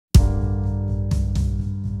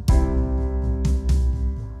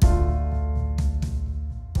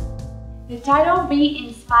The title "Be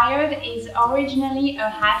Inspired" is originally a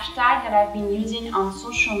hashtag that I've been using on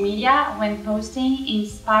social media when posting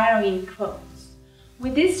inspiring quotes.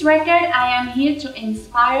 With this record, I am here to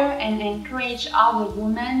inspire and encourage other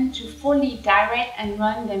women to fully direct and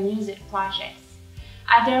run their music projects.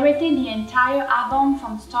 I directed the entire album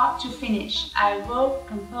from start to finish. I wrote,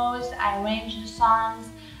 composed, I arranged the songs,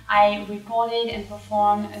 I recorded and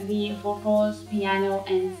performed the vocals, piano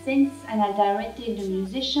and synths, and I directed the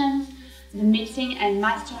musicians, the mixing and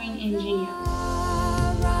mastering engineers.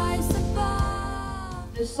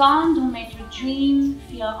 The songs will make you dream,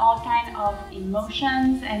 feel all kinds of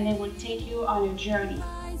emotions, and they will take you on a journey.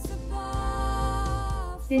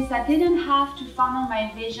 Since I didn't have to funnel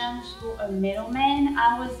my vision through a middleman,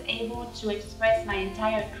 I was able to express my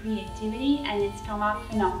entire creativity, and it's come out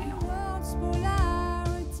phenomenal.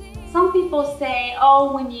 Some people say,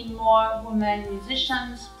 oh, we need more women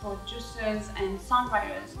musicians, producers, and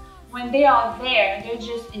songwriters. When they are there, they're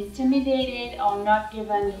just intimidated or not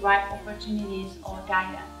given the right opportunities or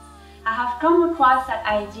guidance. I have come across that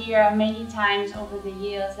idea many times over the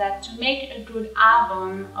years that to make a good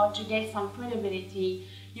album or to get some credibility,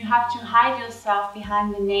 you have to hide yourself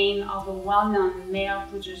behind the name of a well-known male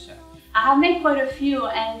producer. I have made quite a few,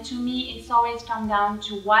 and to me it's always come down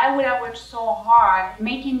to why would I work so hard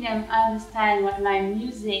making them understand what my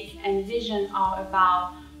music and vision are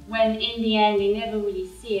about, when in the end they never really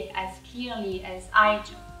see it as clearly as I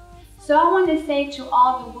do. So I want to say to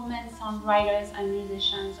all the women songwriters and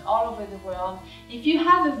musicians all over the world, if you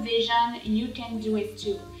have a vision, you can do it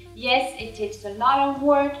too. Yes, it takes a lot of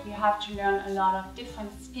work, you have to learn a lot of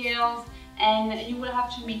different skills, and you will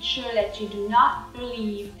have to make sure that you do not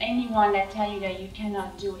believe anyone that tells you that you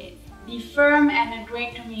cannot do it. Be firm and a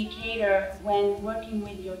great communicator when working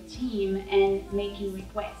with your team and making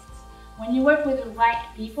requests. When you work with the right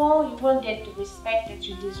people, you will get the respect that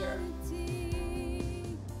you deserve.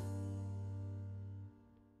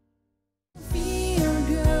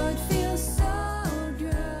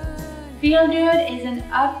 Feel Good is an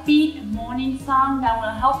upbeat morning song that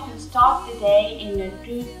will help you start the day in a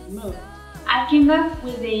good mood. I came up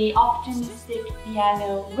with an optimistic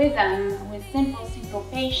piano rhythm with simple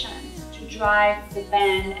syncopations to drive the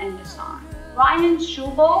band and the song. Ryan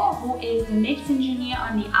Schubel, who is the mix engineer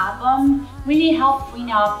on the album, really helped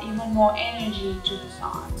bring out even more energy to the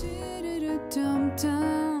song.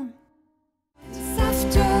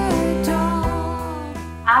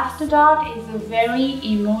 After Dark is a very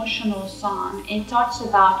emotional song. It talks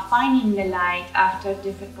about finding the light after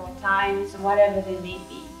difficult times, whatever they may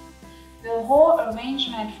be. The whole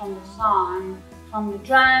arrangement from the song, from the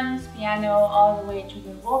drums, piano, all the way to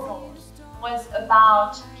the vocals, was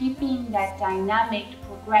about keeping that dynamic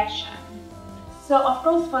progression. So of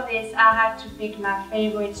course for this I had to pick my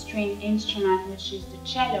favorite string instrument, which is the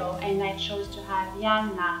cello, and I chose to have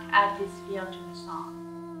Jan Mark add this feel to the song.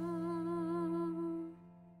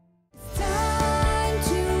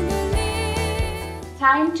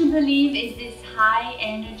 Time to Believe is this high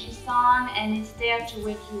energy song, and it's there to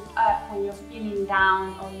wake you up when you're feeling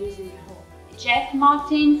down or losing hope. Jeff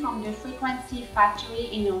Martin from the Frequency Factory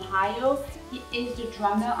in Ohio, he is the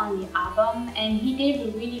drummer on the album, and he gave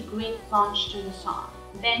a really great punch to the song.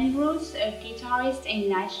 Ben Bruce, a guitarist in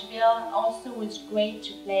Nashville, also was great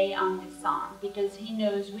to play on this song because he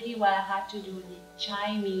knows really well how to do the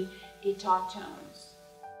chimey guitar tones.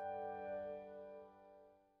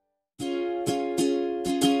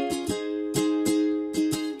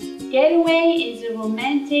 Getaway is a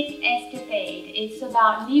romantic escapade. It's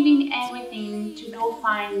about leaving everything to go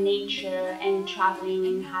find nature and traveling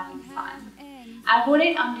and having fun. I wrote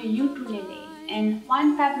it on the ukulele, and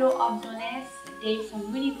Juan Pablo Ordonez gave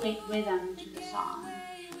some really great rhythm to the song.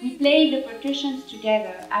 We played the percussions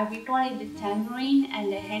together. I recorded the tambourine and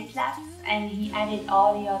the hand claps, and he added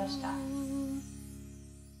all the other stuff.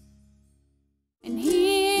 And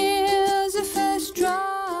here's the first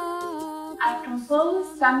drop. I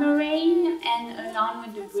composed Summer Rain and along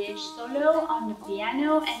with the bridge solo on the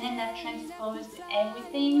piano, and then I transposed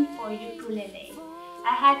everything for ukulele.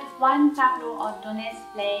 I had Juan Pablo Ordonez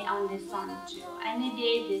play on this song too, and it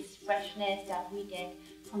gave this freshness that we get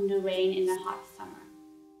from the rain in the hot summer.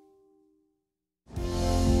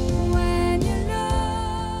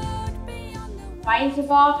 Rise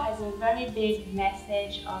Above has a very big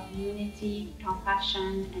message of unity,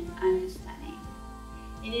 compassion, and understanding.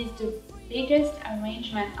 It is the biggest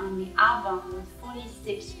arrangement on the album with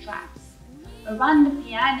 46 tracks. Around the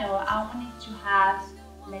piano, I wanted to have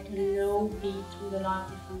like a low beat with a lot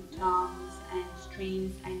of different tones and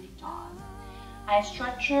strings and guitars. I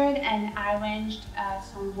structured and arranged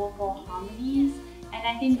some vocal harmonies, And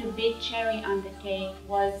I think the big cherry on the cake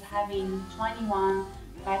was having 21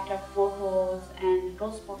 backup vocals and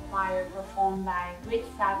gospel choir performed by Great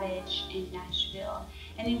Savage in Nashville.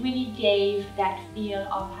 And it really gave that feel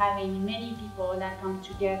of having many people that come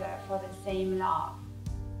together for the same love.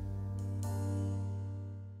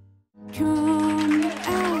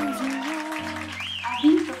 I've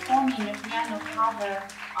been performing a piano cover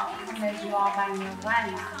of Come As You Are by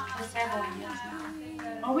Nirvana for several years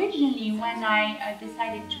now. Originally, when I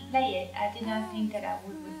decided to play it, I didn't think that I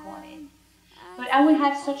would record it. But I would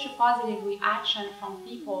have such a positive reaction from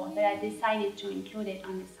people that I decided to include it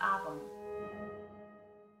on this album.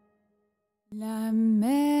 La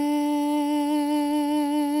mer.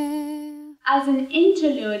 As an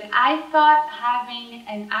interlude, I thought having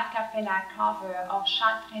an a cappella cover of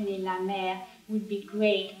Chanter la mer would be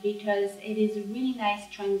great because it is a really nice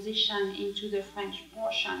transition into the French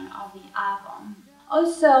portion of the album.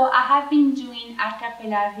 Also, I have been doing a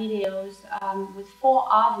cappella videos with 4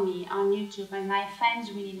 of me on YouTube, and my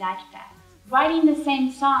fans really like that. Writing the same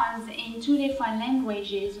songs in 2 different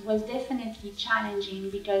languages was definitely challenging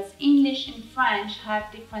because English and French have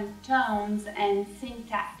different tones and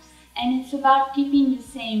syntax, and it's about keeping the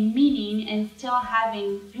same meaning and still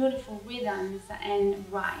having beautiful rhythms and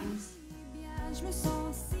rhymes.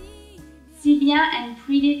 Si bien and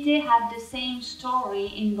Prédité have the same story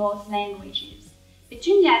in both languages.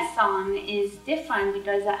 Petunia's song is different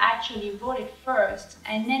because I actually wrote it first,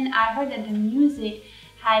 and then I heard that the music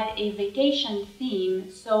had a vacation theme,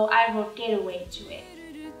 so I wrote Getaway to it.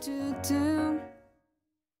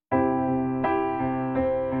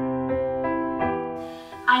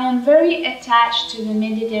 I am very attached to the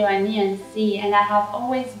Mediterranean Sea, and I have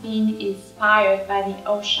always been inspired by the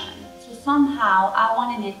ocean. So somehow I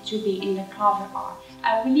wanted it to be in the cover art.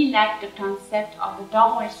 I really liked the concept of the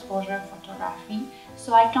double exposure photography,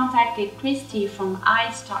 so I contacted Christy from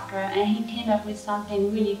iStalker, and he came up with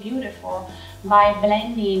something really beautiful by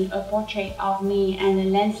blending a portrait of me and a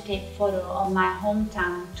landscape photo of my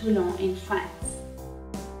hometown, Toulon in France.